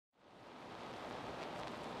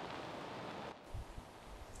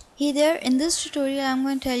Hey there, in this tutorial I'm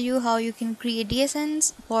going to tell you how you can create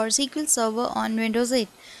DSNs for SQL Server on Windows 8.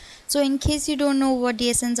 So in case you don't know what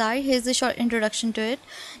DSNs are, here's a short introduction to it.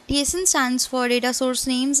 DSN stands for data source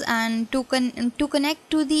names, and to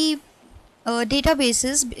connect to the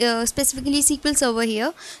databases, specifically SQL Server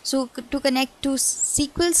here. So to connect to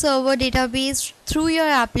SQL Server database through your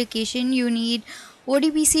application, you need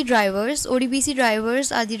ODBC drivers. ODBC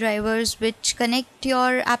drivers are the drivers which connect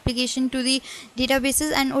your application to the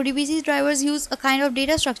databases, and ODBC drivers use a kind of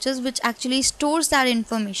data structures which actually stores that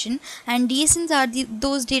information, and DSNs are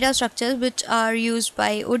those data structures which are used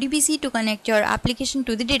by ODBC to connect your application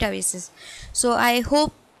to the databases. So I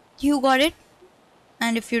hope you got it,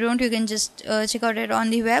 and if you don't, you can just check out it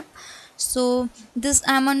on the web. So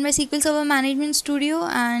I'm on my SQL Server Management Studio,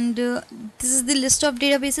 and this is the list of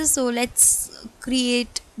databases. So let's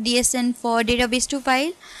create DSN for database to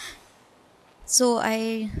file. So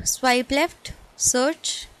I swipe left,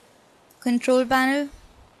 search, control panel,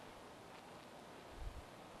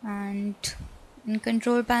 and in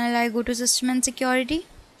control panel I go to system and security.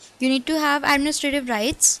 You need to have administrative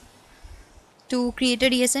rights to create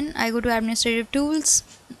a DSN. I go to administrative tools.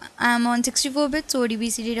 I'm on 64-bit, so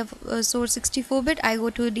ODBC data source 64-bit. I go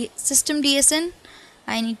to the System DSN.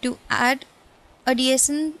 I need to add a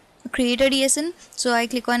DSN, create a DSN. So I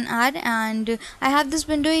click on add, and I have this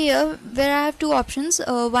window here where I have two options.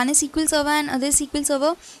 One is SQL Server and other is SQL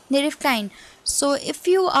Server Native Client. So if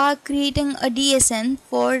you are creating a DSN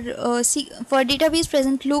for database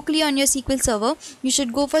present locally on your SQL Server, you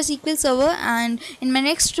should go for SQL Server. And in my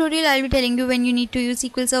next tutorial I'll be telling you when you need to use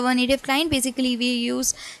SQL Server Native Client. Basically we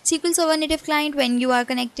use SQL Server Native Client when you are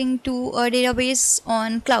connecting to a database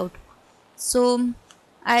on cloud. So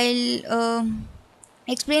I'll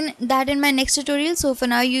explain that in my next tutorial. So for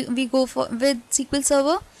now we go with SQL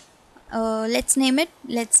Server. Let's name it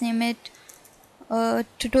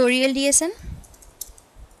tutorial DSN,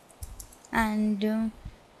 and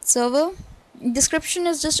server description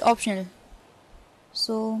is just optional.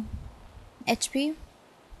 So HP,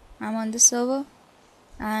 I'm on the server,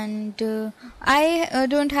 and I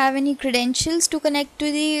don't have any credentials to connect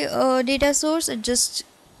to the data source. It just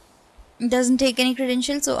doesn't take any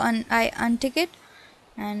credentials, so I untick it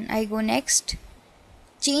and I go next.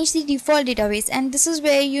 Change the default database, and this is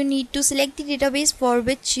where you need to select the database for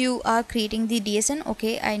which you are creating the DSN.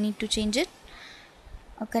 Okay, I need to change it.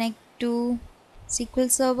 Connect to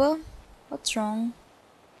SQL Server. What's wrong?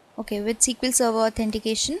 Okay, with SQL Server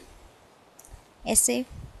authentication, SA,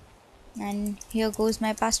 and here goes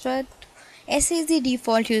my password. SA is the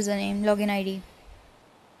default username, login ID.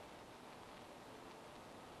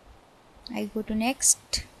 I go to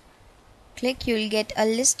next. Click, you will get a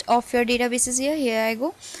list of your databases here. Here I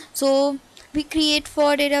go. So we create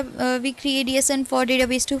DSN for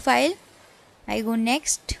database to file. I go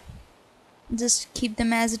next. Just keep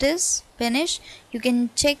them as it is. Finish. You can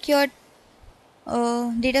check your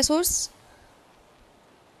data source.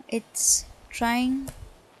 It's trying,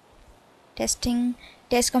 testing,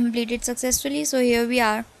 test completed successfully. So here we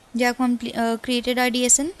are. We have created our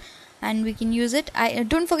DSN, and we can use it.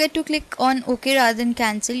 Don't forget to click on OK rather than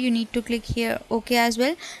cancel. You need to click here OK as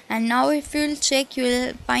well. And now if you will check, you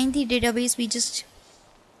will find the database we just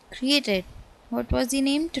created. What was the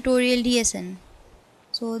name? Tutorial DSN.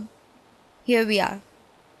 So here we are.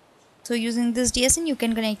 So using this DSN, you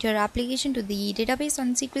can connect your application to the database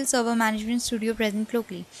on SQL Server Management Studio present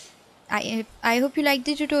locally. I hope you liked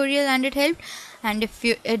the tutorial and it helped, and if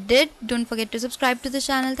it did, don't forget to subscribe to the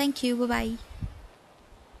channel. Thank you. Bye bye.